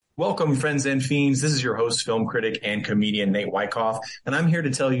Welcome, friends and fiends. This is your host, film critic, and comedian Nate Wyckoff, and I'm here to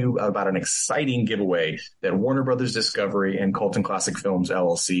tell you about an exciting giveaway that Warner Brothers Discovery and Colton Classic Films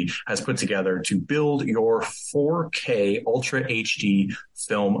LLC has put together to build your 4K Ultra HD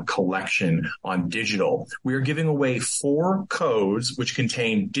film collection on digital. We are giving away 4 codes which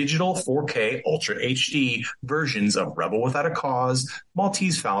contain digital 4K Ultra HD versions of Rebel Without a Cause,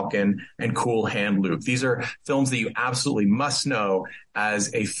 Maltese Falcon, and Cool Hand Luke. These are films that you absolutely must know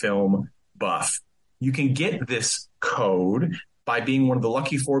as a film buff. You can get this code by being one of the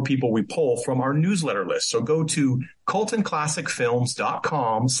lucky 4 people we pull from our newsletter list. So go to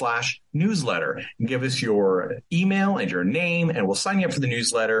coltonclassicfilms.com/newsletter and give us your email and your name, and we'll sign you up for the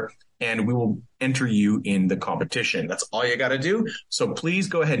newsletter and we will enter you in the competition. That's all you got to do. So please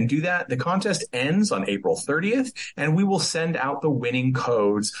go ahead and do that. The contest ends on April 30th, and we will send out the winning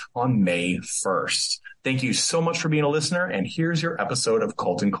codes on May 1st. Thank you so much for being a listener, and here's your episode of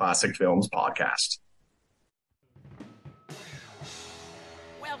Colton Classic Films Podcast.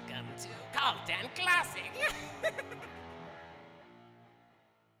 Welcome to Colton Classic.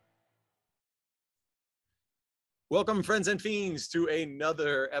 Welcome, friends and fiends, to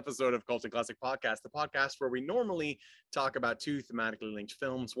another episode of Colton Classic Podcast, the podcast where we normally talk about 2 thematically linked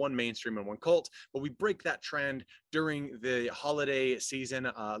films, one mainstream and one cult, but we break that trend during the holiday season.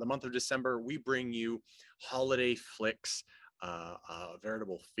 The month of December, we bring you holiday flicks, a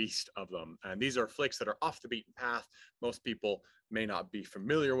veritable feast of them. And these are flicks that are off the beaten path, most people may not be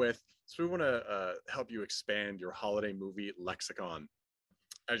familiar with. So we want to help you expand your holiday movie lexicon.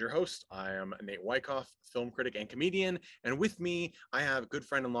 As your host, I am Nate Wyckoff, film critic and comedian, and with me, I have good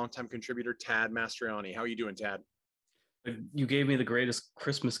friend and longtime contributor, Tad Mastriani. How are you doing, Tad? You gave me the greatest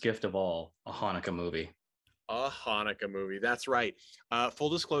Christmas gift of all, a Hanukkah movie. A Hanukkah movie, that's right. Full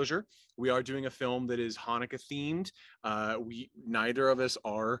disclosure, we are doing a film that is Hanukkah themed. Neither of us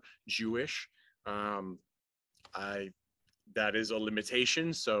are Jewish. That is a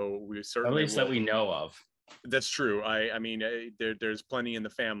limitation, so we certainly At least that we know of. That's true. I mean, there's plenty in the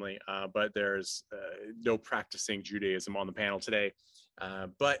family, but there's no practicing Judaism on the panel today.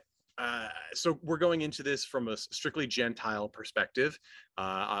 So we're going into this from a strictly Gentile perspective,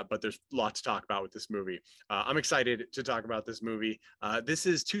 but there's a lot to talk about with this movie. I'm excited to talk about this movie. This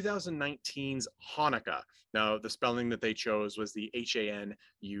is 2019's Hanukkah. Now, the spelling that they chose was the Hanukkah,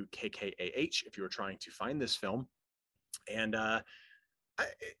 if you were trying to find this film. And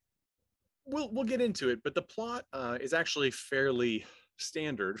We'll get into it, but the plot is actually fairly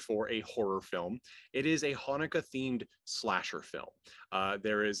standard for a horror film. It is a Hanukkah-themed slasher film.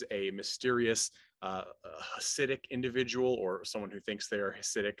 There is a mysterious Hasidic individual, or someone who thinks they are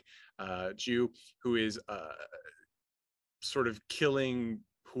Hasidic Jew, who is sort of killing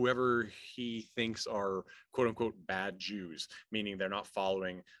whoever he thinks are quote-unquote bad Jews, meaning they're not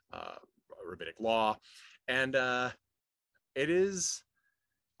following rabbinic law. And it is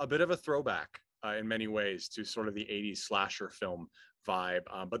a bit of a throwback in many ways to sort of the 80s slasher film vibe,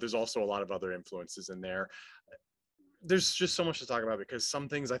 but there's also a lot of other influences in there. There's just so much to talk about because some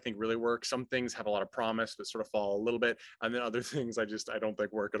things I think really work. Some things have a lot of promise but sort of fall a little bit, and then other things I don't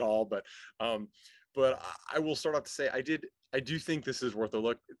think work at all. But I will start off to say I do think this is worth a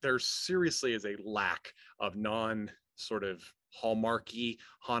look. There seriously is a lack of sort of Hallmarky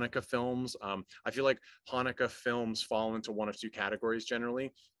Hanukkah films. I feel like Hanukkah films fall into one of 2 categories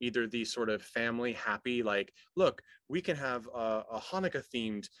generally. Either the sort of family happy, like, look, we can have a Hanukkah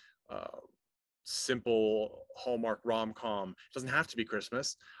themed simple Hallmark rom-com. It doesn't have to be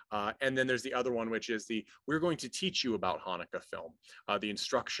Christmas. And then there's the other one, which is we're going to teach you about Hanukkah film, the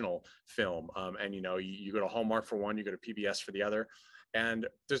instructional film. And you go to Hallmark for one, you go to PBS for the other. And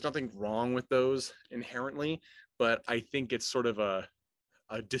there's nothing wrong with those inherently, but I think it's sort of a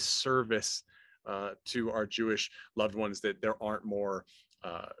disservice to our Jewish loved ones that there aren't more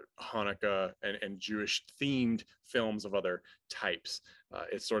Hanukkah and Jewish themed films of other types.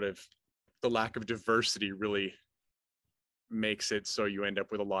 It's sort of the lack of diversity really makes it so you end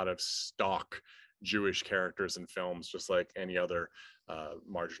up with a lot of stock Jewish characters in films, just like any other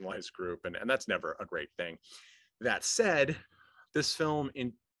marginalized group. And that's never a great thing. That said, this film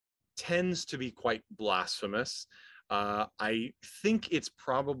tends to be quite blasphemous. I think it's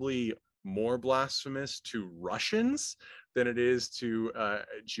probably more blasphemous to Russians than it is to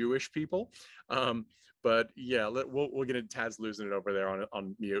Jewish people. But yeah, we'll get into Tad's losing it over there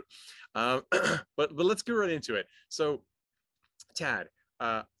on mute. But let's get right into it. So, Tad,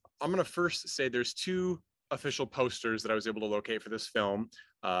 I'm gonna first say there's 2 official posters that I was able to locate for this film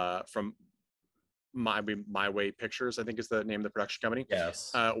from My Way Pictures, I think is the name of the production company.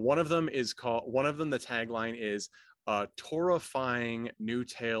 Yes. One of them, the tagline is A Terrifying New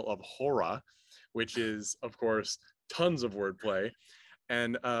Tale of Horror, which is, of course, tons of wordplay.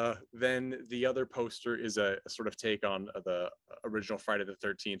 And then the other poster is a sort of take on the original Friday the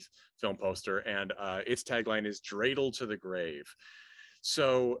 13th film poster, and its tagline is "Dreidel to the Grave."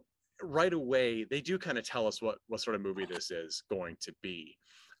 So right away, they do kind of tell us what sort of movie this is going to be.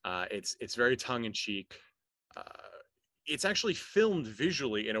 It's very tongue in cheek. It's actually filmed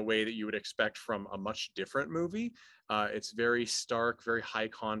visually in a way that you would expect from a much different movie. It's very stark, very high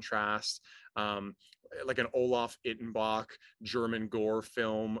contrast, like an Olaf Ittenbach German gore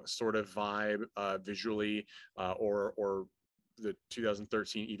film sort of vibe visually, or the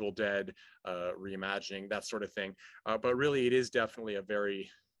 2013 Evil Dead reimagining, that sort of thing. But really, it is definitely a very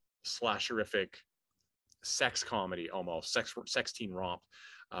slasherific sex comedy, almost sex teen romp.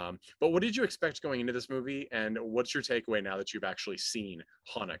 But what did you expect going into this movie, and what's your takeaway now that you've actually seen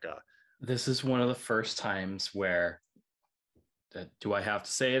Hanukkah? This is one of the first times where, do I have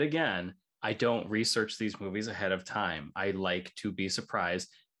to say it again? I don't research these movies ahead of time. I like to be surprised.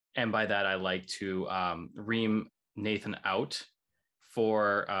 And by that, I like to ream Nathan out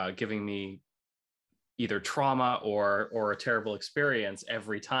for giving me either trauma or a terrible experience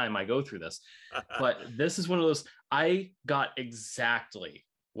every time I go through this. But this is one of those, I got exactly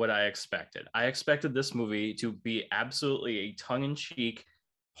what I expected. I expected this movie to be absolutely a tongue-in-cheek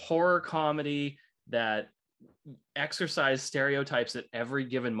horror comedy that exercised stereotypes at every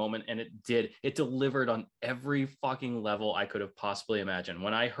given moment, and it did. It delivered on every fucking level I could have possibly imagined.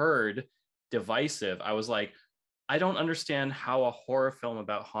 When I heard divisive, I was like, I don't understand how a horror film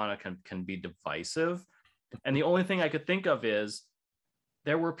about Hanukkah can be divisive. And the only thing I could think of is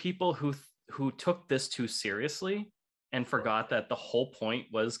there were people who took this too seriously and forgot that the whole point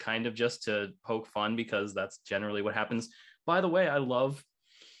was kind of just to poke fun, because that's generally what happens. By the way, I love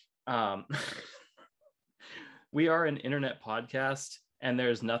we are an internet podcast, and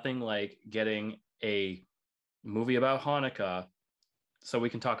there's nothing like getting a movie about Hanukkah so we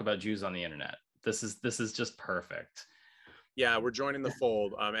can talk about Jews on the internet. This is just perfect. Yeah, we're joining the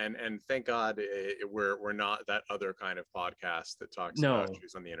fold, and thank God we're not that other kind of podcast that talks about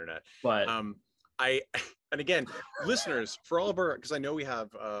Jews on the internet. But and again, listeners, for all of our, because I know we have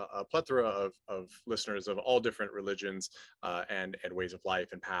a plethora of listeners of all different religions and ways of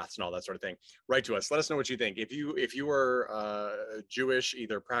life and paths and all that sort of thing. Write to us. Let us know what you think. If you are Jewish,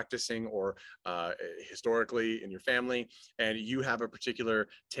 either practicing or historically in your family, and you have a particular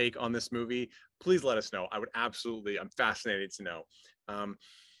take on this movie, please let us know. I would absolutely. I'm fascinated to know.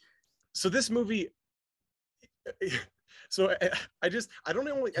 So this movie. So I don't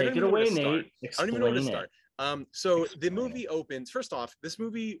know. Take it away, Nate. I don't even know where to start. So the movie opens. First off, this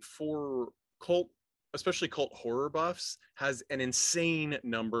movie, for especially cult horror buffs, has an insane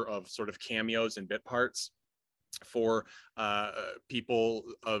number of sort of cameos and bit parts for people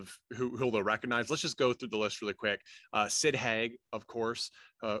who they'll recognize. Let's just go through the list really quick. Sid Haig, of course,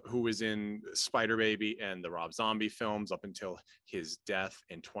 who was in Spider Baby and the Rob Zombie films up until his death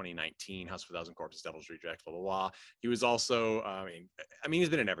in 2019, House of a Thousand Corpses, Devil's Rejects, blah, blah, blah. He was also, I mean, he's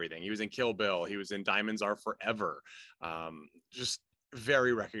been in everything. He was in Kill Bill. He was in Diamonds Are Forever. Just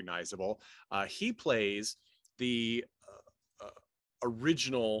very recognizable. He plays the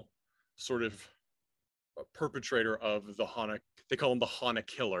original sort of perpetrator of the Hanukkah. They call him the Hanukkah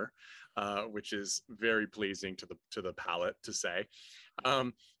Killer, which is very pleasing to the palate to say.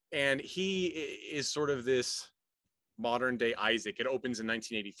 And he is sort of this modern day Isaac. It opens in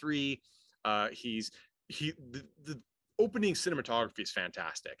 1983. The opening cinematography is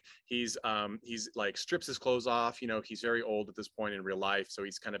fantastic. He's like strips his clothes off. You know, he's very old at this point in real life, so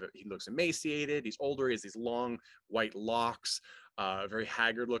he looks emaciated. He's older. He has these long white locks, very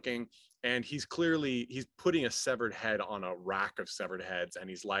haggard looking. And he's putting a severed head on a rack of severed heads, and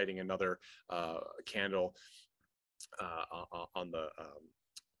he's lighting another candle on the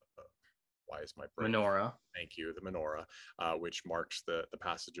why is my brain? Menorah. Thank you, the menorah, which marks the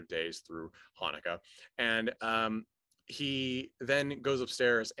passage of days through Hanukkah. And he then goes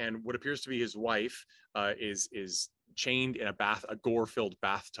upstairs, and what appears to be his wife is chained in a gore-filled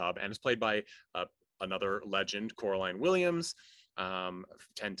bathtub, and is played by another legend, Coraline Williams.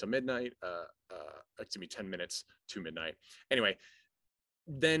 10 to midnight, 10 minutes to midnight. Anyway,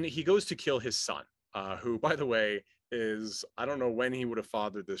 then he goes to kill his son, who, by the way, is, I don't know when he would have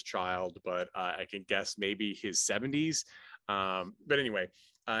fathered this child, but I can guess maybe his 70s. But anyway,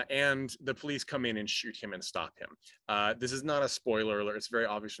 and the police come in and shoot him and stop him. This is not a spoiler alert. It's very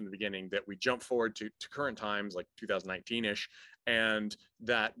obvious from the beginning that we jump forward to current times, like 2019-ish, and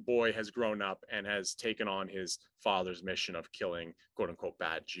that boy has grown up and has taken on his father's mission of killing quote unquote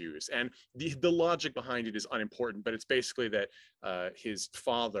bad Jews. And the logic behind it is unimportant, but it's basically that his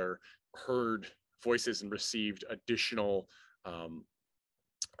father heard voices and received additional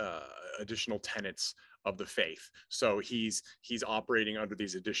tenets of the faith. So he's operating under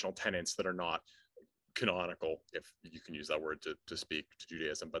these additional tenets that are not canonical, if you can use that word to speak to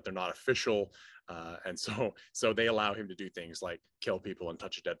Judaism, but they're not official, and so they allow him to do things like kill people and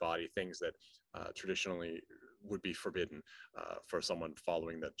touch a dead body, things that traditionally would be forbidden for someone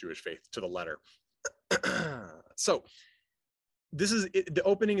following the Jewish faith to the letter. So the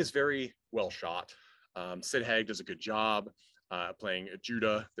opening is very well shot. Sid Haig does a good job playing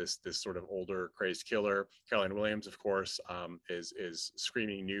Judah, this sort of older crazed killer. Caroline Williams, of course, is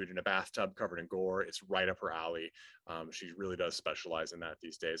screaming nude in a bathtub covered in gore. It's right up her alley. She really does specialize in that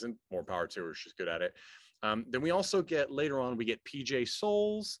these days, and more power to her. She's good at it. Then we also get later on, we get PJ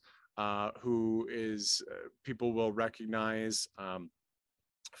Soles, who is people will recognize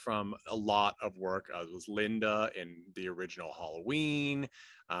from a lot of work. Was Linda in the original Halloween,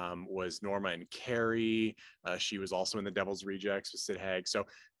 was Norma and Carrie. She was also in The Devil's Rejects with Sid Haig. So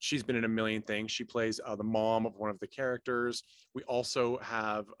she's been in a million things. She plays the mom of one of the characters. We also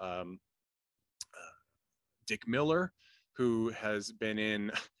have Dick Miller, who has been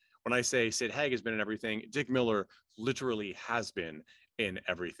in, when I say Sid Haig has been in everything, Dick Miller literally has been in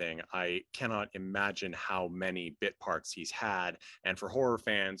everything. I cannot imagine how many bit parts he's had. And for horror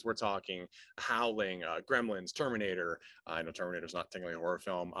fans, we're talking Howling, Gremlins, Terminator. I know Terminator's not technically a horror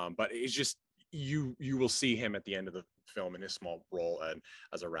film, but it's just, you will see him at the end of the film in his small role and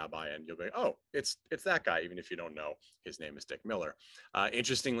as a rabbi, and you'll be, oh, it's that guy, even if you don't know his name is Dick Miller.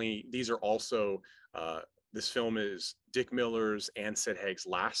 Interestingly, these are also this film is Dick Miller's and Sid Haig's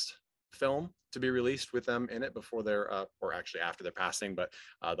last film to be released with them in it before their or actually after their passing, but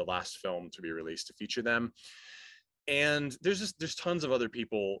the last film to be released to feature them. And there's tons of other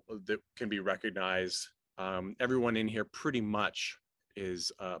people that can be recognized. Everyone in here pretty much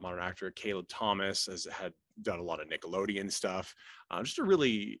is a modern actor. Caleb Thomas had done a lot of Nickelodeon stuff. Just a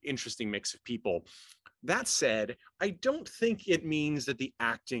really interesting mix of people. That said, I don't think it means that the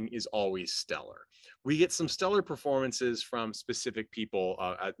acting is always stellar. We get some stellar performances from specific people.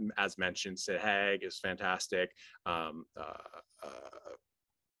 As mentioned, Sid Haig is fantastic.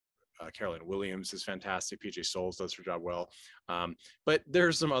 Caroline Williams is fantastic. PJ Soles does her job well. But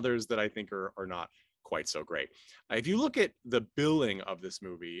there's some others that I think are not quite so great. If you look at the billing of this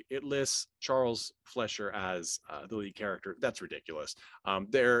movie, it lists Charles Fleischer as the lead character. That's ridiculous.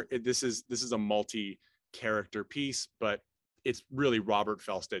 This is a multi-character piece, but it's really Robert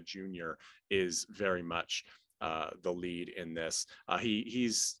Felstead Jr. is very much the lead in this.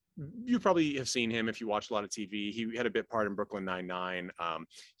 You probably have seen him if you watch a lot of TV. He had a bit part in Brooklyn Nine-Nine.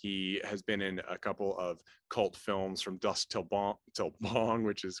 He has been in a couple of cult films, From Dusk Till Dawn,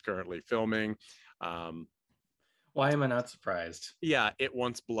 which is currently filming. Why am I not surprised? Yeah, It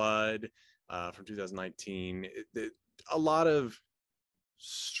Wants Blood from 2019. A lot of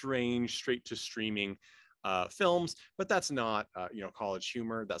strange straight to streaming films, but that's not college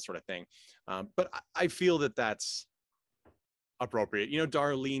humor, that sort of thing. But I feel that that's appropriate.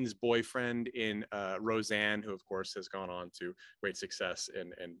 Darlene's boyfriend in Roseanne, who of course has gone on to great success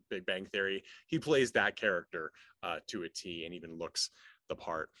in Big Bang Theory, he plays that character to a T and even looks the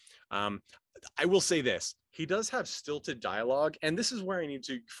part. I will say this, he does have stilted dialogue, and this is where I need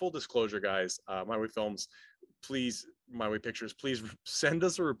to, full disclosure guys, My Way Films, please, My Way Pictures, please send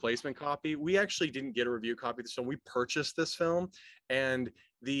us a replacement copy. We actually didn't get a review copy of this film. We purchased this film, and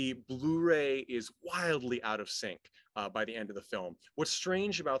the Blu-ray is wildly out of sync by the end of the film. What's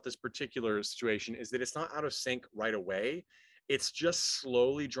strange about this particular situation is that it's not out of sync right away. It's just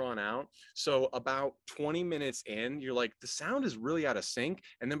slowly drawn out. So about 20 minutes in, you're like, the sound is really out of sync.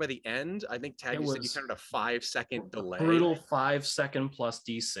 And then by the end, I think Tad, you said you counted a 5-second delay. Brutal 5-second plus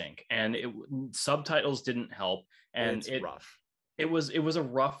desync. And subtitles didn't help. And it's rough. It was a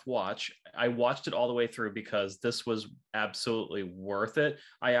rough watch. I watched it all the way through because this was absolutely worth it.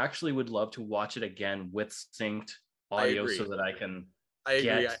 I actually would love to watch it again with synced audio so that I can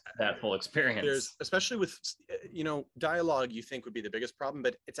get that full experience. There's, especially with dialogue, you think would be the biggest problem,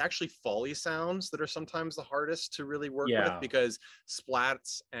 but it's actually Foley sounds that are sometimes the hardest to really work with, because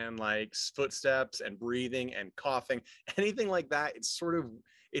splats and like footsteps and breathing and coughing, anything like that,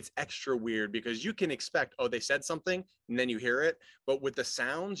 it's extra weird because you can expect, oh, they said something and then you hear it, but with the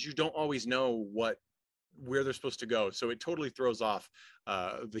sounds, you don't always know what where they're supposed to go. So it totally throws off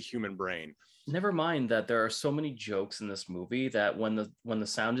the human brain. Never mind that there are so many jokes in this movie that when the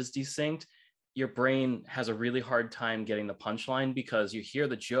sound is desynced, your brain has a really hard time getting the punchline because you hear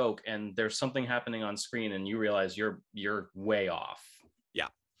the joke and there's something happening on screen and you realize you're way off.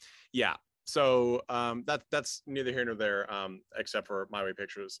 Yeah. So that's neither here nor there, except for My Way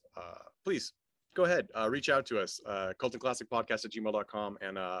Pictures. Please go ahead, reach out to us, coltonclassicpodcast@gmail.com,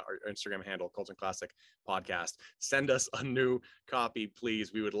 and our Instagram handle, Colton Classic Podcast. Send us a new copy,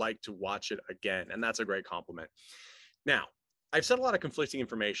 please. We would like to watch it again, and that's a great compliment. Now, I've said a lot of conflicting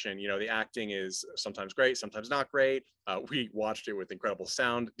information. You know, the acting is sometimes great, sometimes not great. We watched it with incredible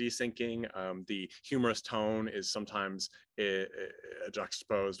sound desyncing. The humorous tone is sometimes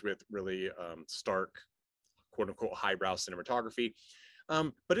juxtaposed with really stark, quote unquote, highbrow cinematography.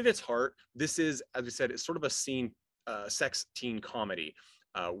 But at its heart, this is, as we said, it's sort of a sex teen comedy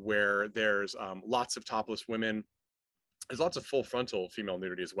where there's lots of topless women. There's lots of full frontal female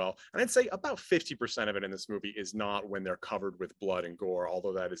nudity as well. And I'd say about 50% of it in this movie is not when they're covered with blood and gore,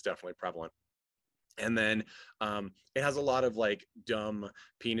 although that is definitely prevalent. And then it has a lot of like dumb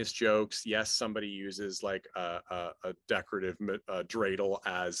penis jokes. Yes, somebody uses like a decorative dreidel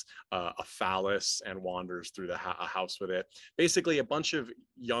as a phallus and wanders through a house with it. Basically, a bunch of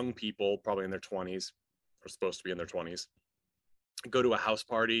young people, probably in their 20s, or supposed to be in their 20s, go to a house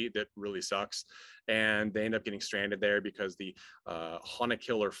party that really sucks, and they end up getting stranded there because the Hana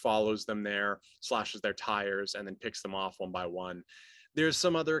killer follows them there, slashes their tires, and then picks them off one by one. There's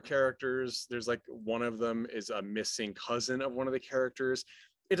some other characters. There's like one of them is a missing cousin of one of the characters.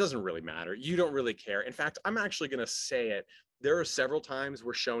 It doesn't really matter. You don't really care. In fact, I'm actually going to say it. There are several times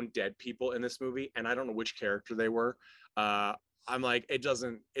we're shown dead people in this movie, and I don't know which character they were. I'm like, it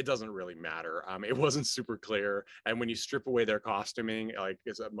doesn't really matter. It wasn't super clear. And when you strip away their costuming, like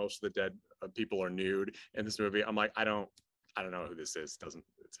most of the dead people are nude in this movie. I'm like, I don't know who this is. It's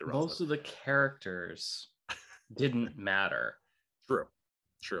irrelevant. Most of the characters didn't matter.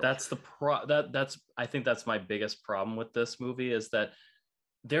 True. That's I think that's my biggest problem with this movie, is that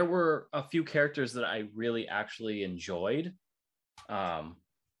there were a few characters that I really actually enjoyed. And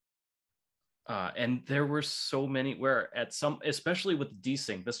there were so many where especially with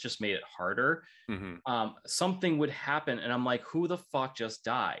desync, this just made it harder. Mm-hmm. Something would happen and I'm like, who the fuck just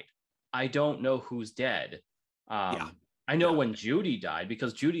died? I don't know who's dead. I know when Judy died,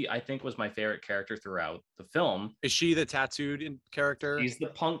 because Judy, I think, was my favorite character throughout the film. Is she the tattooed character? She's the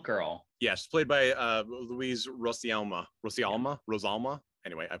punk girl. Yes, played by Louise Rosalma.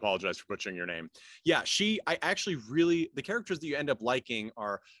 Anyway, I apologize for butchering your name. Yeah, I actually really, the characters that you end up liking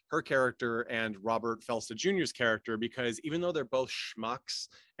are her character and Robert Felsta Jr.'s character, because even though they're both schmucks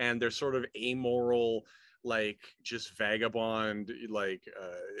and they're sort of amoral, like just vagabond, like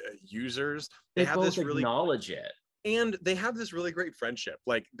users, they have both acknowledge it. And they have this really great friendship.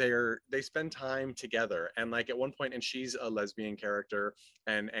 Like they spend time together, and like at one point, and she's a lesbian character,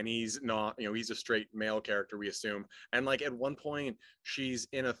 and he's not, he's a straight male character, we assume. And like at one point, she's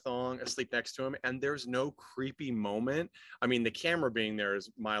in a thong asleep next to him, and there's no creepy moment. I mean, the camera being there is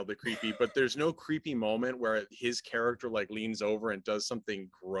mildly creepy, but there's no creepy moment where his character like leans over and does something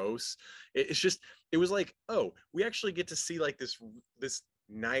gross. It was like, oh, we actually get to see like this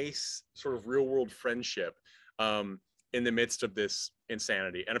nice sort of real world friendship in the midst of this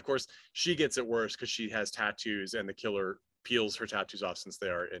insanity. And of course, she gets it worse because she has tattoos, and the killer peels her tattoos off since they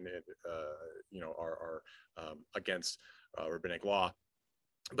are against rabbinic law.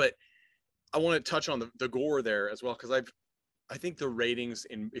 But I want to touch on the gore there as well, because I think the ratings,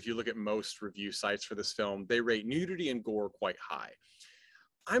 if you look at most review sites for this film, they rate nudity and gore quite high.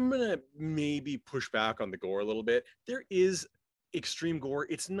 I'm gonna maybe push back on the gore a little bit. There is extreme gore.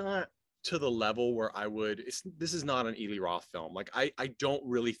 It's not to the level where this is not an Eli Roth film. Like I don't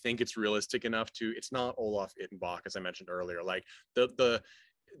really think it's realistic enough it's not Olaf Ittenbach, as I mentioned earlier. Like the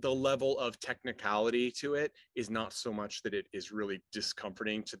level of technicality to it is not so much that it is really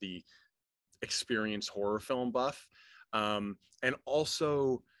discomforting to the experienced horror film buff. And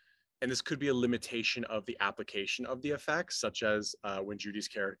also, and this could be a limitation of the application of the effects, such as when Judy's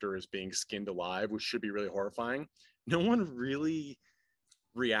character is being skinned alive, which should be really horrifying. No one really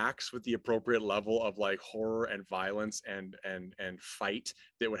reacts with the appropriate level of like horror and violence and fight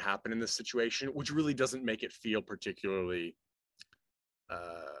that would happen in this situation, which really doesn't make it feel particularly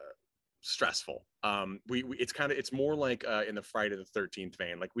stressful. It's more like in the Friday the 13th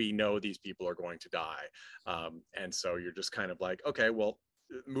vein. Like, we know these people are going to die, and so you're just kind of like, okay, well,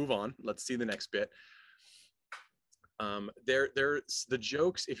 move on, let's see the next bit. There's the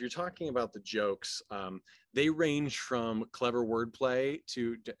jokes. If you're talking about the jokes, they range from clever wordplay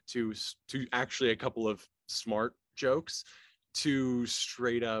to actually a couple of smart jokes to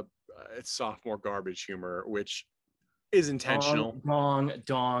straight up sophomore garbage humor, which is intentional.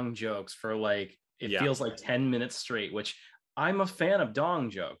 Dong jokes for like it Yeah. feels like 10 minutes straight, which I'm a fan of dong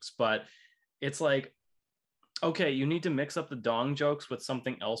jokes, but it's like, okay, you need to mix up the dong jokes with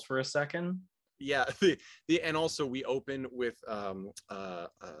something else for a second. Yeah, the and also we open with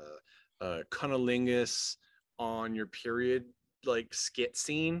cunnilingus on your period like skit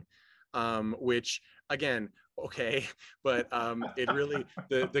scene, which again, okay, but it really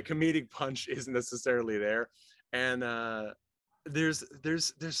the comedic punch isn't necessarily there, and there's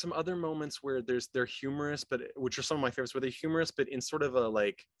some other moments where they're humorous, but which are some of my favorites, where they're humorous, but in sort of a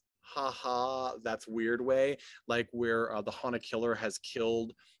like haha that's weird way, like where the Hana killer has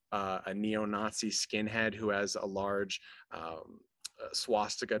killed a neo-Nazi skinhead who has a large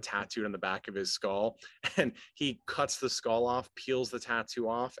swastika tattooed on the back of his skull, and he cuts the skull off, peels the tattoo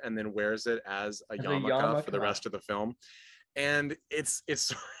off, and then wears it as a yarmulke for the rest of the film. And it's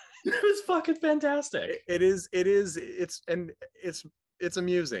it was fucking fantastic. It's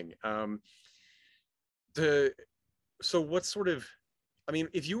amusing. So what sort of, I mean,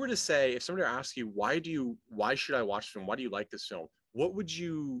 if you were to say, if somebody asked you why should I watch this film, why do you like this film, what would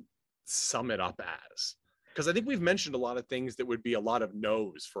you sum it up as? Because I think we've mentioned a lot of things that would be a lot of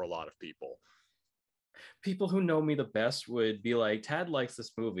no's for a lot of people. People who know me the best would be like, Tad likes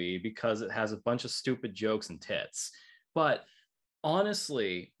this movie because it has a bunch of stupid jokes and tits. But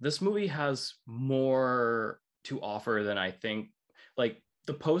honestly, this movie has more to offer than I think. Like,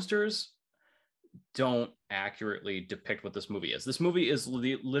 the posters don't accurately depict what this movie is. This movie is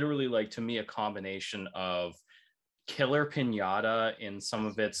literally, like, to me, a combination of Killer Pinata in some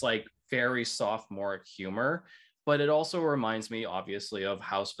of its like very sophomoric humor, but it also reminds me obviously of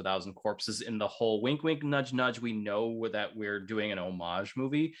House of a Thousand Corpses in the whole wink wink nudge nudge, we know that we're doing an homage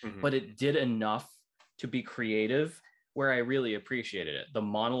movie, but it did enough to be creative where I really appreciated it. The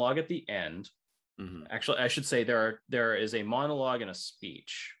monologue at the end, actually I should say there is a monologue and a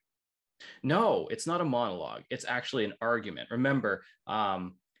speech. No, it's not a monologue, it's actually an argument. Remember,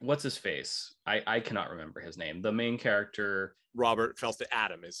 what's his face? I cannot remember his name. The main character, Robert Felsted,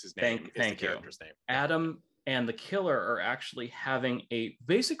 Adam is his name. Thank you. Character's name. Adam and the killer are actually having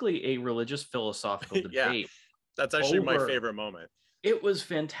basically a religious philosophical debate. Yeah, that's actually my favorite moment. It was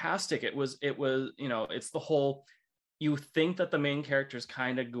fantastic. It was, it's the whole, you think that the main character is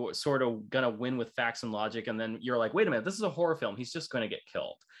kind of sort of gonna win with facts and logic, and then you're like, wait a minute, this is a horror film. He's just going to get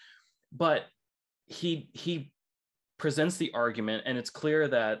killed. But he presents the argument, and it's clear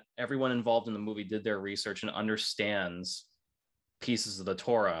that everyone involved in the movie did their research and understands pieces of the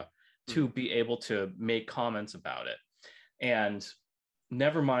Torah to be able to make comments about it. And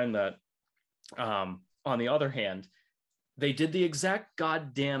never mind that, on the other hand, they did the exact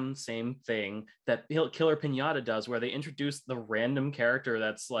goddamn same thing that Killer Pinata does, where they introduce the random character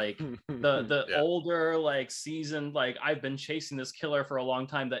that's like the yeah. older, like seasoned, like I've been chasing this killer for a long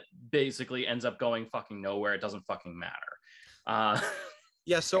time, that basically ends up going fucking nowhere. It doesn't fucking matter.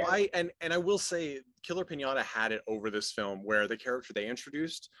 Yeah, so I will say Killer Pinata had it over this film, where the character they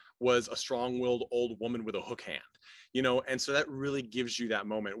introduced was a strong-willed old woman with a hook hand, you know, and so that really gives you that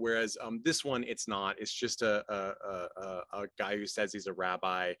moment. Whereas this one, it's not. It's just a guy who says he's a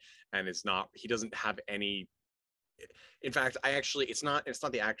rabbi, and he doesn't have any. In fact, it's not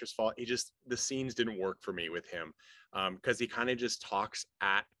the actor's fault. The scenes didn't work for me with him, because he kind of just talks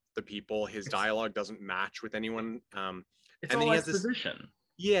at the people. His dialogue doesn't match with anyone. It's all exposition.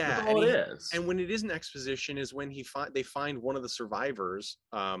 Yeah, that's all it is. And when it isn't exposition is when they find one of the survivors.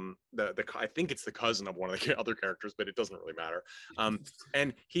 I think it's the cousin of one of the other characters, but it doesn't really matter.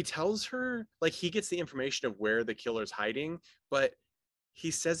 And he tells her, like, he gets the information of where the killer's hiding, but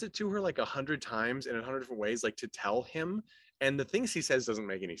he says it to her like 100 times in 100 different ways, like to tell him. And the things he says doesn't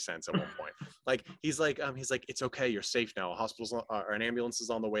make any sense at one point. Like he's like, it's okay, you're safe now. A hospital's or an ambulance is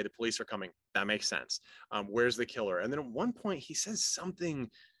on the way. The police are coming. That makes sense. Where's the killer? And then at one point he says something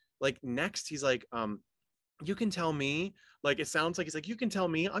like, next he's like, you can tell me. Like, it sounds like he's like, you can tell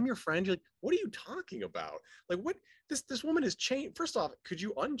me, I'm your friend. You're like, what are you talking about? Like, what? This woman is chained. First off, could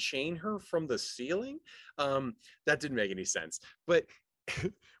you unchain her from the ceiling? That didn't make any sense. But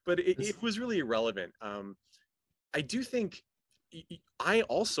it was really irrelevant. I do think. I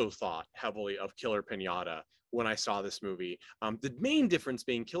also thought heavily of Killer Pinata when I saw this movie. The main difference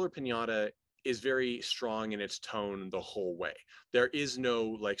being Killer Pinata is very strong in its tone the whole way. There is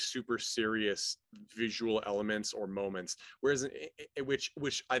no like super serious visual elements or moments, whereas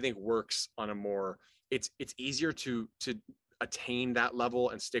which I think works on a more it's easier to attain that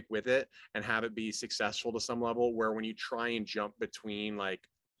level and stick with it and have it be successful to some level, where when you try and jump between like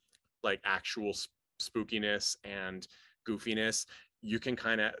actual spookiness and goofiness, you can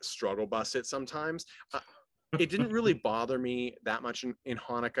kind of struggle bus it sometimes. It didn't really bother me that much in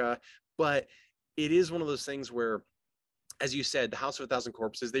Hanukkah, but it is one of those things where, as you said, the House of a Thousand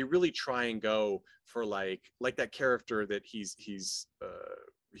Corpses, they really try and go for like that character that he's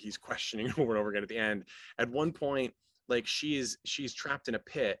questioning over and over again at the end. At one point, like she's trapped in a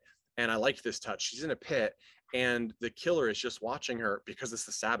pit, and I liked this touch. She's in a pit, and the killer is just watching her because it's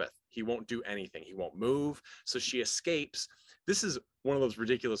the Sabbath. He won't do anything. He won't move. So she escapes. This is one of those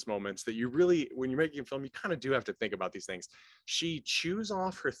ridiculous moments that you really, when you're making a film, you kind of do have to think about these things. She chews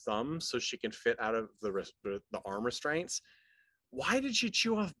off her thumb so she can fit out of the arm restraints. Why did she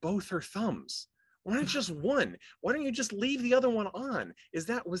chew off both her thumbs? Why not just one? Why don't you just leave the other one on?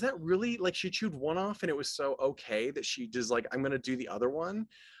 Was that really like she chewed one off and it was so okay that she just like, I'm going to do the other one?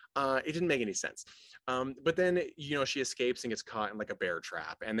 It didn't make any sense. But then, she escapes and gets caught in like a bear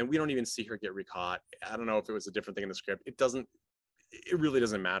trap. And then we don't even see her get recaught. I don't know if it was a different thing in the script. It really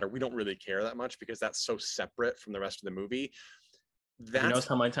doesn't matter. We don't really care that much because that's so separate from the rest of the movie. You know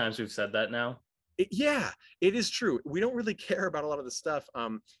how many times we've said that now? Yeah, it is true. We don't really care about a lot of the stuff,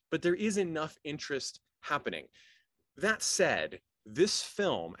 but there is enough interest happening. That said, this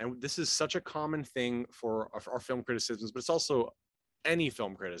film, and this is such a common thing for our film criticisms, but it's also any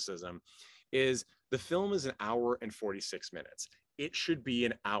film criticism, is the film is an hour and 46 minutes. It should be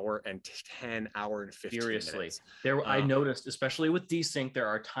an hour and 10, hour and 15 Seriously. minutes. I noticed, especially with Desync, there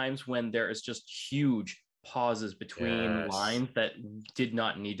are times when there is just huge pauses between lines that did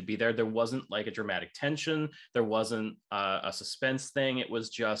not need to be there. There wasn't like a dramatic tension. There wasn't a suspense thing. It was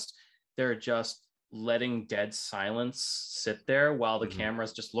just, they're just letting dead silence sit there while the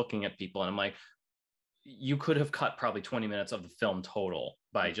camera's just looking at people. And I'm like, you could have cut probably 20 minutes of the film total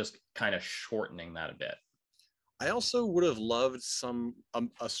by just kind of shortening that a bit. I also would have loved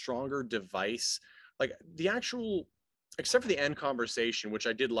a stronger device, like the actual, except for the end conversation, which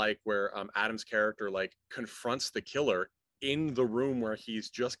I did like, where Adam's character like confronts the killer in the room where he's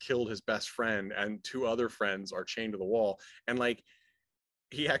just killed his best friend and two other friends are chained to the wall. And like,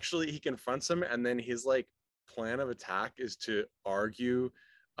 he confronts him, and then his like plan of attack is to argue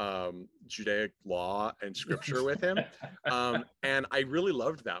Judaic law and scripture with him. And I really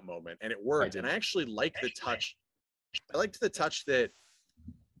loved that moment, and it worked. And I actually like the touch. I liked the touch that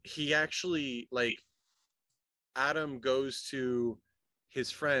he actually, like, Adam goes to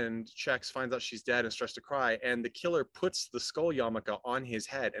his friend, checks, finds out she's dead, and starts to cry, and the killer puts the skull yarmulke on his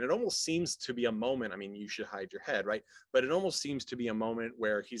head. And it almost seems to be a moment, I mean, you should hide your head, right? But it almost seems to be a moment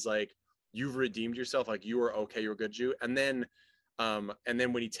where he's like, you've redeemed yourself, like, you are okay, you're a good Jew. And then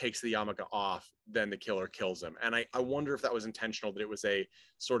when he takes the yarmulke off, then the killer kills him. And I wonder if that was intentional, that it was a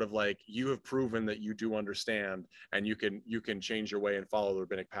sort of like, you have proven that you do understand, and you can change your way and follow the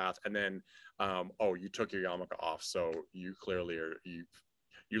rabbinic path. And then, you took your yarmulke off, so you clearly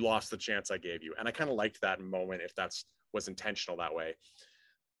you lost the chance I gave you. And I kind of liked that moment, if that's was intentional that way.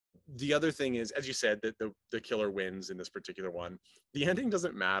 The other thing is, as you said, that the killer wins in this particular one. The ending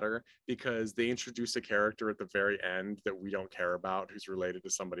doesn't matter because they introduce a character at the very end that we don't care about, who's related to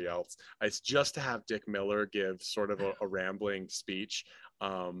somebody else. It's just to have Dick Miller give sort of a rambling speech,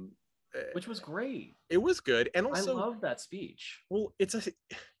 which was great. It was good. And also, I love that speech. Well,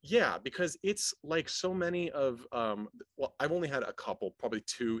 because it's like so many of I've only had a couple, probably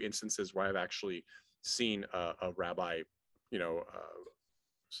two instances where I've actually seen a rabbi,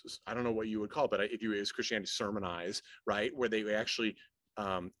 I don't know what you would call it, but if you as Christianity sermonize, right, where they actually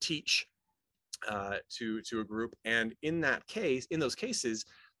teach to a group. And in those cases,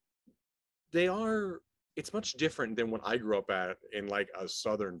 it's much different than when I grew up in like a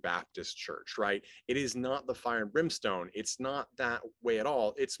Southern Baptist church, right? It is not the fire and brimstone. It's not that way at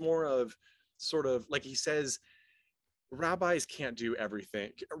all. It's more of sort of like he says, rabbis can't do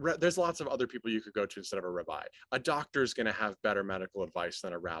everything. There's lots of other people you could go to instead of a rabbi. A doctor's going to have better medical advice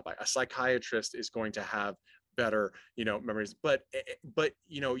than a rabbi. A psychiatrist is going to have better, memories. But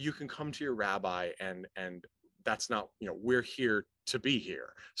you can come to your rabbi and that's not, we're here to be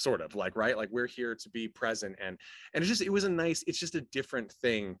here, sort of like, right? Like, we're here to be present. And it's just a different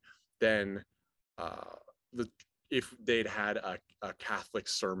thing than if they'd had a Catholic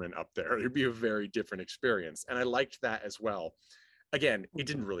sermon up there. It'd be a very different experience. And I liked that as well. Again, it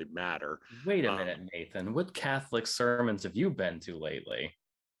didn't really matter. Wait a minute, Nathan. What Catholic sermons have you been to lately?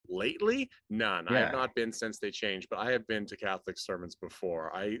 Lately? None. Yeah. I have not been since they changed, but I have been to Catholic sermons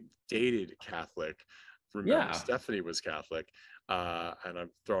before. I dated Catholic. Remember, Stephanie was Catholic. and I'm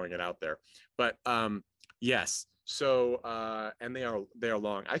throwing it out there. But yes. So and they are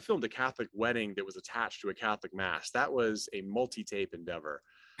long. I filmed a Catholic wedding that was attached to a Catholic mass. That was a multi-tape endeavor.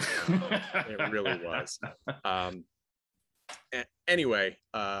 It really was. Anyway,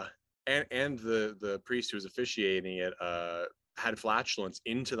 and the priest who was officiating it had flatulence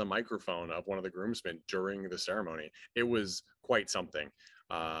into the microphone of one of the groomsmen during the ceremony. It was quite something.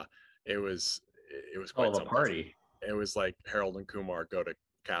 It was quite something. Party. It was like Harold and Kumar go to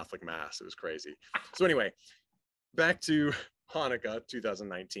Catholic mass. It was crazy. So anyway, back to Hanukkah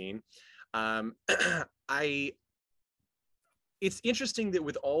 2019. It's interesting that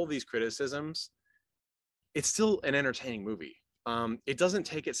with all these criticisms, it's still an entertaining movie. It doesn't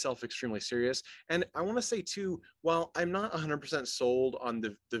take itself extremely serious. And I want to say too, while I'm not 100% sold on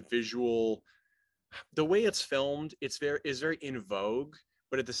the visual, the way it's filmed, is very in vogue,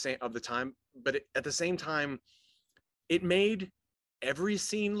 but at the same time, it made every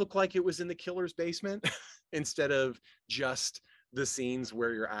scene look like it was in the killer's basement instead of just the scenes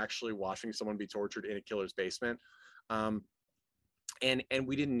where you're actually watching someone be tortured in a killer's basement. And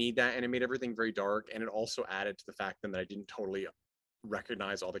we didn't need that, and it made everything very dark, and it also added to the fact then that I didn't totally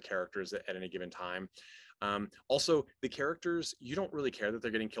recognize all the characters at any given time. Also, the characters, you don't really care that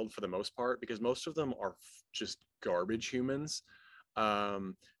they're getting killed for the most part, because most of them are just garbage humans.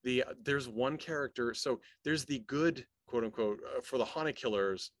 There's one character, so there's the good, quote unquote, for the Hana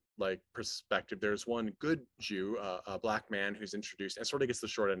killers like perspective, there's one good Jew, a black man who's introduced and sort of gets the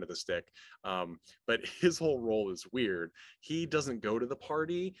short end of the stick, but his whole role is weird. He doesn't go to the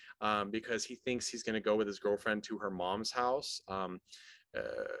party because he thinks he's going to go with his girlfriend to her mom's house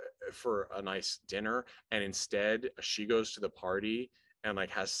for a nice dinner, and instead she goes to the party and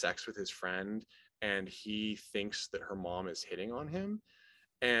like has sex with his friend, and he thinks that her mom is hitting on him,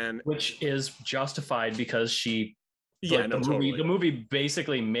 and which is justified because she totally. The movie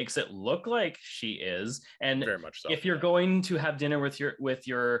basically makes it look like she is, and very much so. If you're going to have dinner with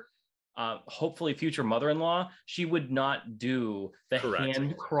your hopefully future mother-in-law, she would not do the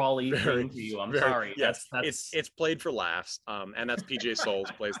hand crawly thing to you. I'm sorry. Yes, it's played for laughs, and that's PJ Souls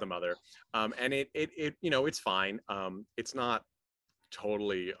plays the mother, and it it's fine. It's not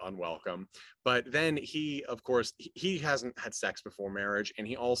totally unwelcome, but then he, of course, he hasn't had sex before marriage, and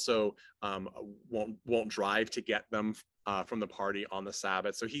he also won't drive to get them from the party on the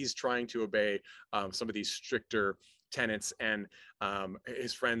Sabbath, so he's trying to obey some of these stricter tenets, and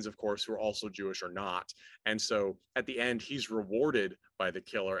his friends, of course, who are also Jewish, are not, and so at the end he's rewarded by the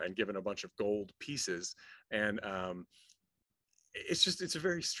killer and given a bunch of gold pieces, and it's a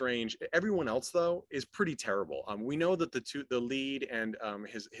very strange. Everyone else though is pretty terrible. We know that the lead and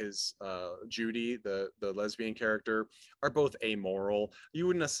his Judy, the lesbian character, are both amoral. You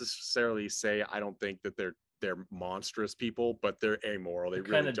wouldn't necessarily say, I don't think that they're monstrous people, but they're amoral. They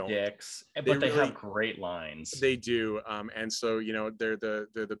really don't. Dicks, but they have great lines. They do, and so they're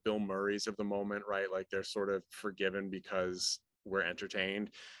the Bill Murrays of the moment, right? Like they're sort of forgiven because we're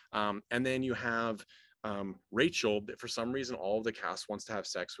entertained, and then you have Rachel, that for some reason all of the cast wants to have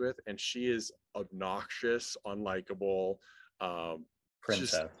sex with, and she is obnoxious, unlikable,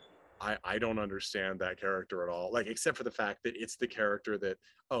 princess. I don't understand that character at all, like except for the fact that it's the character that,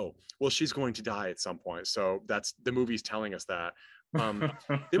 oh well, she's going to die at some point, so that's the movie's telling us that.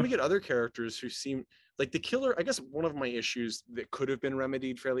 Then we get other characters who seem like the killer. I guess one of my issues that could have been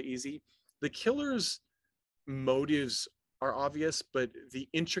remedied fairly easy, the killer's motives are obvious, but the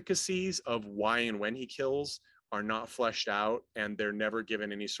intricacies of why and when he kills are not fleshed out, and they're never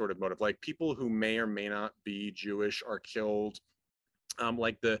given any sort of motive. Like people who may or may not be Jewish are killed.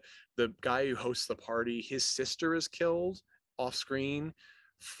 Like the guy who hosts the party, his sister is killed off screen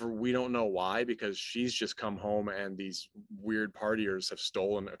for we don't know why, because she's just come home and these weird partiers have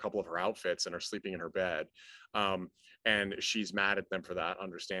stolen a couple of her outfits and are sleeping in her bed. And she's mad at them for that,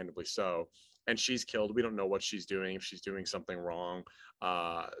 understandably so. And she's killed. We don't know what she's doing, if she's doing something wrong.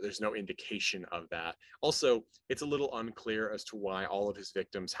 There's no indication of that. Also, it's a little unclear as to why all of his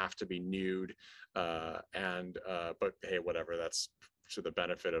victims have to be nude. But hey, whatever. That's to the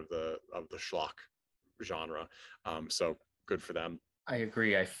benefit of the schlock genre. So good for them. I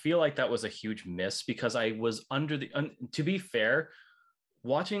agree. I feel like that was a huge miss, because I was to be fair,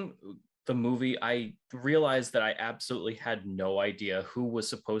 watching the movie, I realized that I absolutely had no idea who was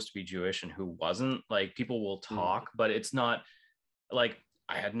supposed to be Jewish and who wasn't. Like people will talk, but it's not like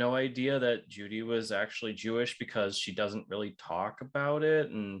I had no idea that Judy was actually Jewish because she doesn't really talk about it.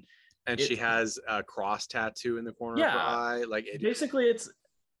 And she has a cross tattoo in the corner of her eye. Like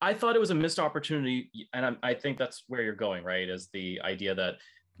I thought it was a missed opportunity. And I think that's where you're going, right? Is the idea that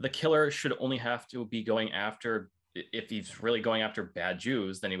the killer should only have to be going after if he's really going after bad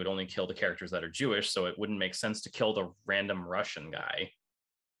Jews, then he would only kill the characters that are Jewish. So it wouldn't make sense to kill the random Russian guy.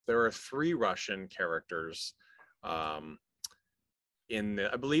 There are 3 Russian characters. I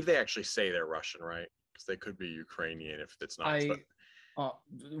believe they actually say they're Russian, right? Because they could be Ukrainian if it's not. I but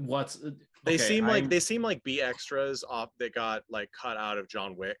what's they okay, seem like they seem like B extras off that got like cut out of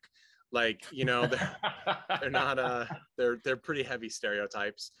John Wick. Like, you know, they're not they're pretty heavy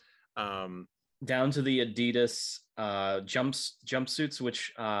stereotypes. Down to the Adidas jumpsuits,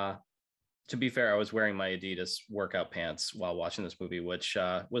 which to be fair, I was wearing my Adidas workout pants while watching this movie, which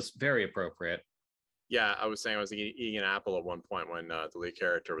was very appropriate. Yeah, I was saying I was eating an apple at one point when the lead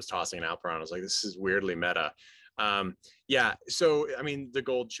character was tossing an apple around. I was like, this is weirdly meta. Yeah, so I mean, the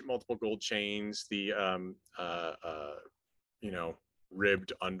multiple gold chains, the you know,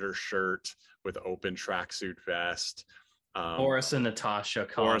 ribbed undershirt with open tracksuit vest. Boris and Natasha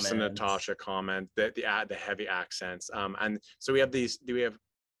comment the heavy accents. And so we have these. Do we have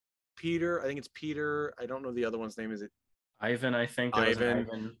Peter? I think it's Peter. I don't know the other one's name. Is it Ivan? I think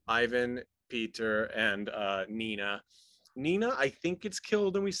Ivan, Peter, and Nina. Nina, I think it's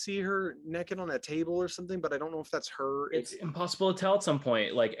killed and we see her naked on a table or something, but I don't know if that's her. It's impossible to tell at some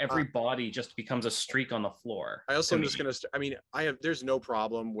point. Like every body just becomes a streak on the floor. I also am just gonna. I mean, there's no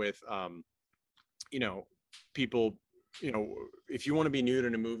problem with, you know, people. You know, if you want to be nude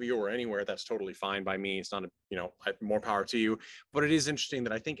in a movie or anywhere, that's totally fine by me. It's not more power to you. But it is interesting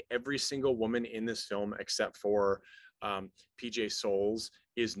that I think every single woman in this film, except for PJ Souls,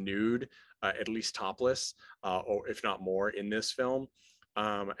 is nude, at least topless, or if not more in this film.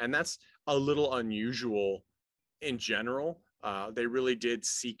 And that's a little unusual in general. They really did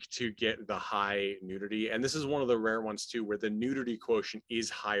seek to get the high nudity. And this is one of the rare ones too, where the nudity quotient is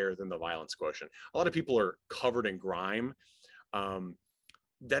higher than the violence quotient. A lot of people are covered in grime.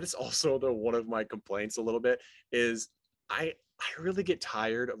 That is also one of my complaints a little bit is I really get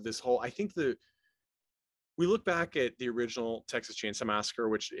tired of this whole, I think we look back at the original Texas Chainsaw Massacre,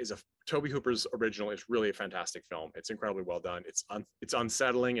 which is Tobe Hooper's original. It's really a fantastic film. It's incredibly well done. It's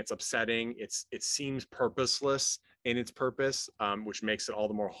unsettling. It's upsetting. It seems purposeless in its purpose, which makes it all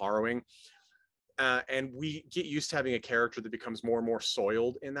the more harrowing. And we get used to having a character that becomes more and more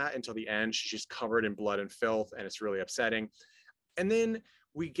soiled in that until the end. She's just covered in blood and filth, and it's really upsetting. And then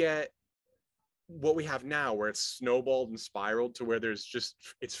we get what we have now, where it's snowballed and spiraled to where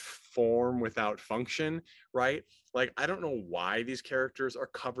it's form without function, right? Like, I don't know why these characters are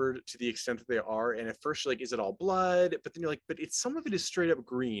covered to the extent that they are. And at first you're like, is it all blood? But then you're like, but some of it is straight up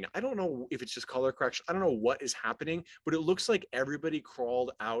green. I don't know if it's just color correction. I don't know what is happening, but it looks like everybody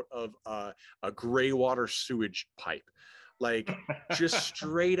crawled out of a gray water sewage pipe, like just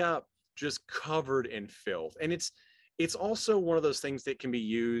straight up, just covered in filth. And it's also one of those things that can be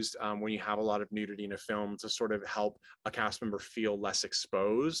used when you have a lot of nudity in a film to sort of help a cast member feel less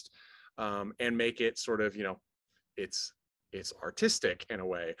exposed, and make it sort of, it's artistic in a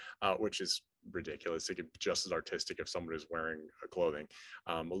way, which is ridiculous. It could be just as artistic if someone is wearing clothing.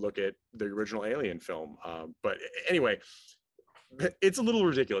 Look at the original Alien film. But anyway, it's a little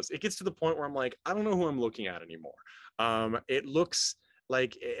ridiculous. It gets to the point where I'm like, I don't know who I'm looking at anymore. It looks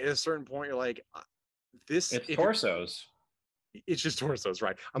like at a certain point you're like, it's torsos. It's just torsos,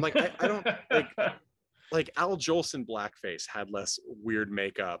 right? I'm like, I don't like Al Jolson blackface had less weird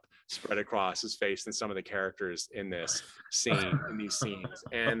makeup spread across his face than some of the characters in this scene, in these scenes,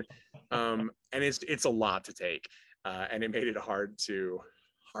 and it's a lot to take, and it made it hard to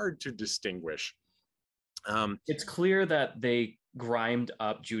distinguish. It's clear that they grimed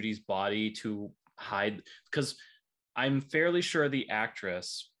up Judy's body to hide, because I'm fairly sure the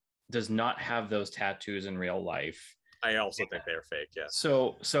actress does not have those tattoos in real life. I also think they're fake, yeah.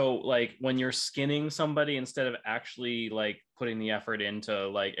 So like when you're skinning somebody, instead of actually like putting the effort in to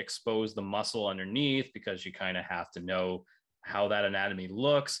like expose the muscle underneath, because you kind of have to know how that anatomy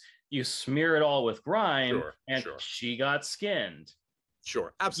looks, you smear it all with grime, sure. She got skinned.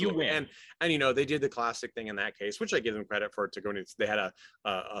 Sure, absolutely. And they did the classic thing in that case, which I give them credit for, to go into. They had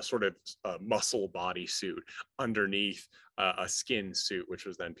a sort of muscle body suit underneath a skin suit, which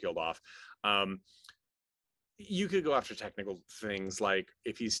was then peeled off. You could go after technical things like,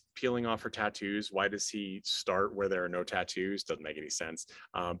 if he's peeling off her tattoos, why does he start where there are no tattoos? Doesn't make any sense.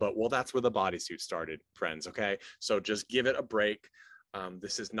 But that's where the bodysuit started, friends. Okay, so just give it a break.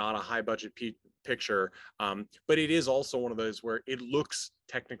 This is not a high budget picture, but it is also one of those where it looks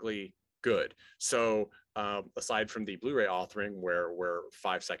technically good. So aside from the Blu-ray authoring where we're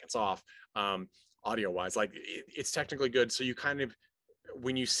 5 seconds off, audio wise, like it's technically good. So you kind of,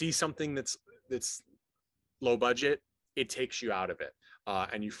 when you see something that's low budget, it takes you out of it,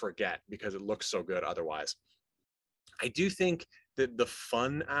 and you forget because it looks so good otherwise. I do think that the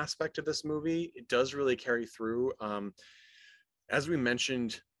fun aspect of this movie, it does really carry through. As we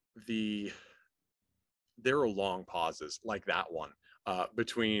mentioned, there are long pauses like that one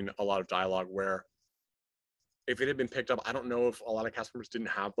between a lot of dialogue where if it had been picked up, I don't know if a lot of cast members didn't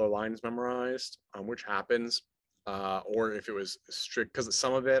have their lines memorized, which happens, or if it was strict, because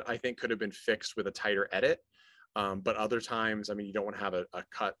some of it I think could have been fixed with a tighter edit. But other times, I mean, you don't want to have a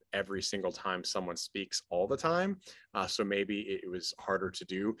cut every single time someone speaks all the time. So maybe it was harder to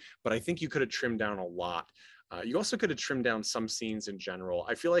do, but I think you could have trimmed down a lot. You also could have trimmed down some scenes in general.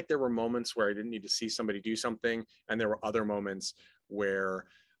 I feel like there were moments where I didn't need to see somebody do something, and there were other moments where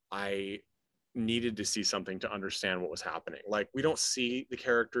I needed to see something to understand what was happening. Like, we don't see the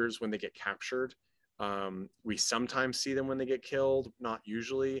characters when they get captured. We sometimes see them when they get killed, not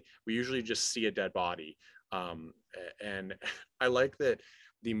usually. We usually just see a dead body. And I like that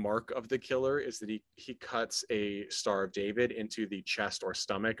the mark of the killer is that he cuts a Star of David into the chest or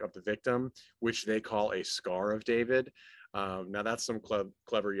stomach of the victim, which they call a scar of David. Now that's some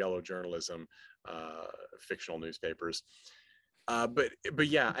clever yellow journalism, fictional newspapers. But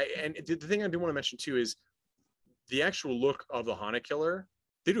yeah, and the thing I do want to mention too is the actual look of the Haunted Killer.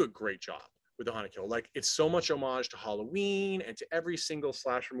 They do a great job with the Haunted Killer. Like, it's so much homage to Halloween and to every single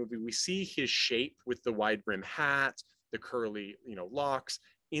slasher movie. We see his shape with the wide brim hat, the curly, locks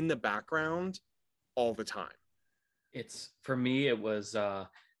in the background all the time. It's, for me, it was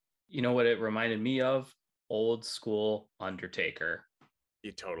what it reminded me of? Old school Undertaker.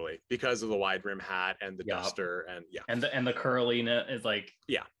 Yeah, totally, because of the wide brim hat and the duster, and and the curliness is like,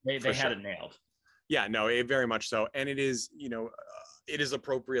 they had it nailed. Yeah, no, it very much so, and it is it is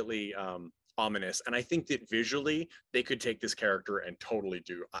appropriately ominous, and I think that visually they could take this character and totally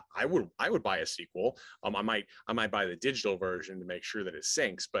do. I would buy a sequel. I might buy the digital version to make sure that it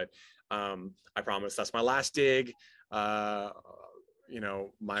syncs, but I promise that's my last dig.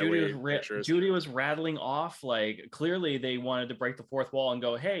 Judy was rattling off, like, clearly they wanted to break the fourth wall and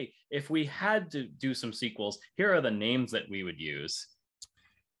go, hey, if we had to do some sequels, here are the names that we would use.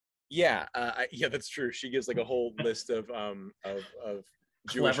 Yeah, that's true. She gives like a whole list of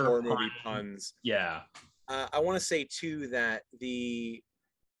Jewish horror movie puns. Yeah. I want to say too that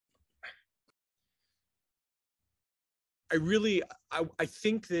I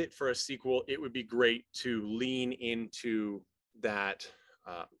think that for a sequel, it would be great to lean into that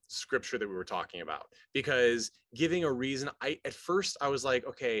scripture that we were talking about, because giving a reason, at first I was like,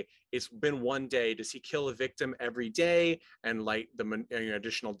 okay, it's been one day. Does he kill a victim every day and light the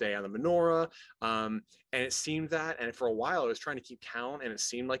additional day on the menorah? And it seemed that, and for a while I was trying to keep count, and it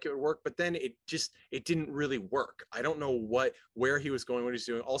seemed like it would work, but then it didn't really work. I don't know where he was going, what he's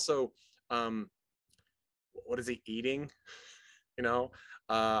doing. Also, what is he eating?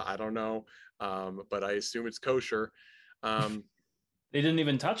 I don't know, but I assume it's kosher. They didn't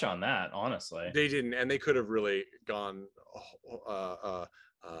even touch on that, honestly. They didn't, and they could have really gone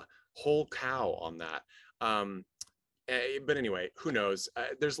whole cow on that. But anyway, who knows?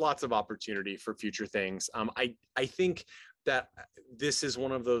 There's lots of opportunity for future things. I think that this is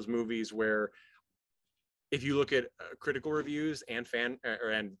one of those movies where, if you look at critical reviews and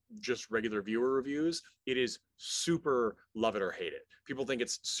and just regular viewer reviews, it is super love it or hate it. People think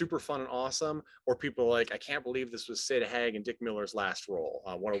it's super fun and awesome, or people are like, I can't believe this was Sid Haig and Dick Miller's last role.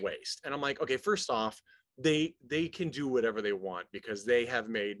 What a waste. And I'm like, okay, first off, they can do whatever they want because they have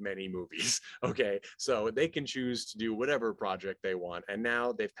made many movies. Okay, so they can choose to do whatever project they want, and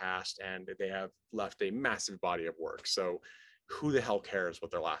now they've passed and they have left a massive body of work. So who the hell cares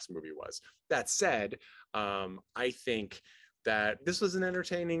what their last movie was? That said, I think that this was an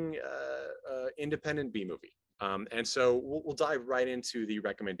entertaining independent B movie. And so we'll dive right into the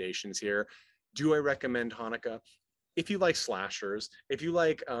recommendations here. Do I recommend Hanukkah? If you like slashers, if you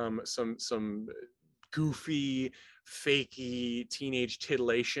like some goofy, fakey teenage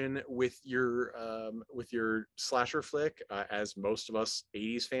titillation with your slasher flick, as most of us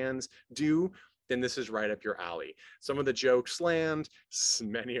 80s fans do, then this is right up your alley. Some of the jokes land,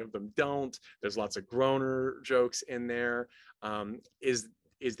 many of them don't. There's lots of groaner jokes in there. Is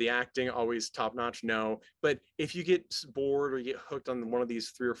the acting always top notch? No. But if you get bored or you get hooked on one of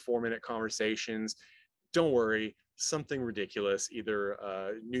these 3 or 4 minute conversations, don't worry. Something ridiculous, either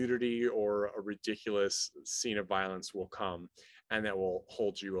nudity or a ridiculous scene of violence, will come, and that will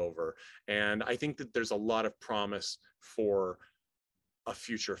hold you over. And I think that there's a lot of promise for a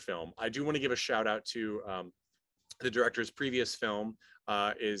future film. I do want to give a shout out to the director's previous film.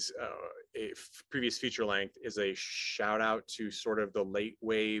 previous feature length is a shout out to sort of the late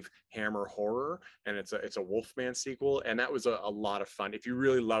wave Hammer horror, and it's a Wolfman sequel, and that was a lot of fun. If you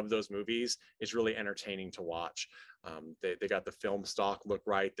really love those movies, it's really entertaining to watch. They got the film stock look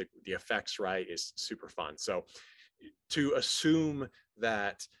right, the effects right, is super fun. So to assume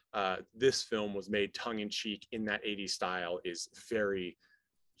that this film was made tongue-in-cheek in that 80s style is very,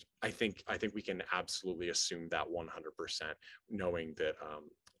 I think we can absolutely assume that 100%, knowing that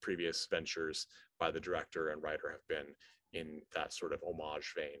previous ventures by the director and writer have been in that sort of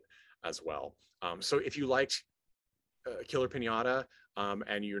homage vein as well. So if you liked Killer Pinata,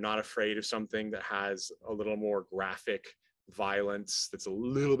 and you're not afraid of something that has a little more graphic violence, that's a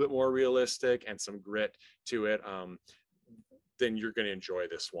little bit more realistic and some grit to it, then you're going to enjoy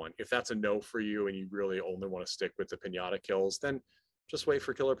this one. If that's a no for you and you really only want to stick with the pinata kills, then just wait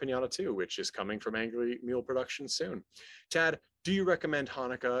for Killer Pinata 2, which is coming from Angry Mule Productions soon. Tad, do you recommend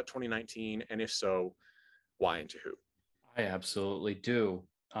Hanukkah 2019? And if so, why and to who? I absolutely do.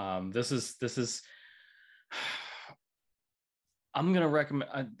 This is I'm gonna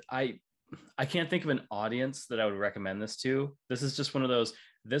recommend. I can't think of an audience that I would recommend this to. This is just one of those.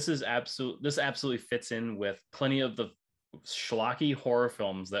 This absolutely fits in with plenty of the schlocky horror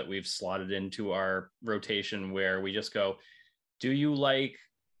films that we've slotted into our rotation, where we just go, do you like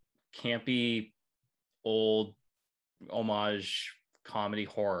campy old homage comedy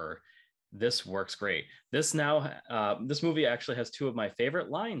horror? This works great. This movie actually has two of my favorite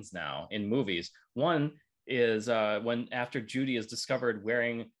lines now in movies. One is when after Judy is discovered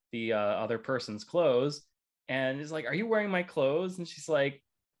wearing the other person's clothes, and is like, "Are you wearing my clothes?" And she's like,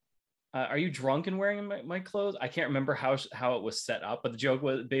 "Are you drunk and wearing my clothes?" I can't remember how it was set up, but the joke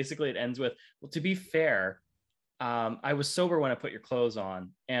was basically it ends with, "Well, to be fair, I was sober when I put your clothes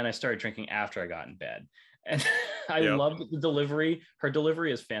on, and I started drinking after I got in bed." And I loved the delivery. Her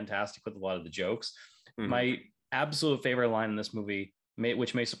delivery is fantastic with a lot of the jokes. Mm-hmm. My absolute favorite line in this movie,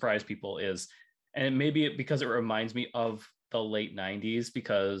 which may surprise people, is, and it may be because it reminds me of the late 90s,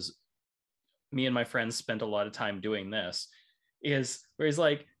 because me and my friends spent a lot of time doing this, is where he's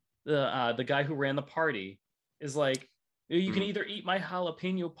like, the guy who ran the party is like, "You can either eat my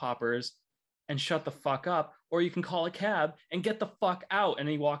jalapeno poppers and shut the fuck up, or you can call a cab and get the fuck out." And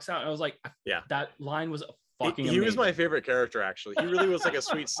he walks out, and I was like, that line was fucking amazing. He was my favorite character, actually. He really was like a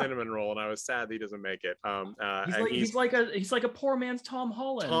sweet cinnamon roll, and I was sad that he doesn't make it. He's like a poor man's Tom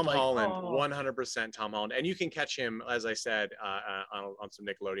Holland. Holland, 100% Tom Holland. And you can catch him, as I said, on some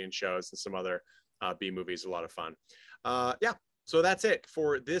Nickelodeon shows and some other B movies. A lot of fun. So that's it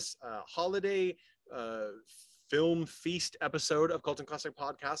for this holiday film feast episode of Cult and Classic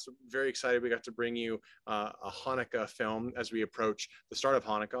Podcast. I'm very excited we got to bring you a Hanukkah film as we approach the start of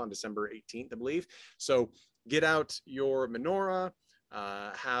Hanukkah on December 18th, I believe. So get out your menorah,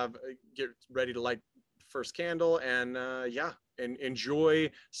 get ready to light first candle, and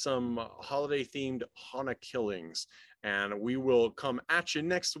enjoy some holiday-themed Hanukkah killings. And we will come at you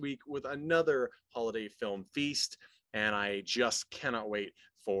next week with another holiday film feast. And I just cannot wait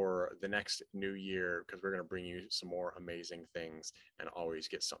for the next new year, because we're going to bring you some more amazing things and always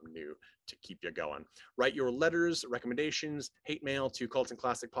get something new to keep you going. Write your letters, recommendations, hate mail to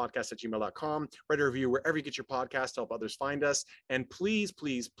cultandclassicpodcast@gmail.com. Write a review wherever you get your podcast to help others find us. And please,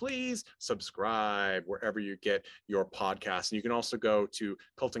 please, please subscribe wherever you get your podcasts. And you can also go to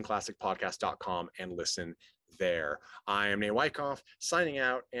cultandclassicpodcast.com and listen there. I am Nate Wyckoff signing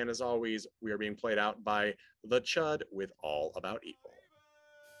out, and as always, we are being played out by The Chud with All About Evil.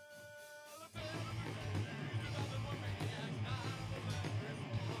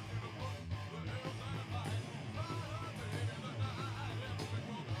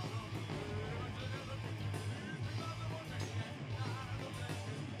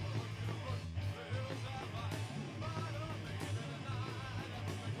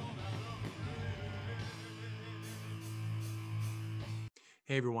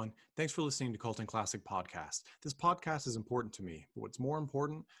 Hey everyone, thanks for listening to Cult and Classic Podcast. This podcast is important to me, but what's more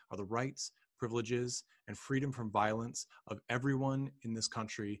important are the rights, privileges, and freedom from violence of everyone in this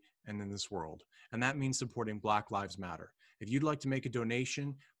country and in this world. And that means supporting Black Lives Matter. If you'd like to make a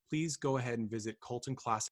donation, please go ahead and visit Cult and Classic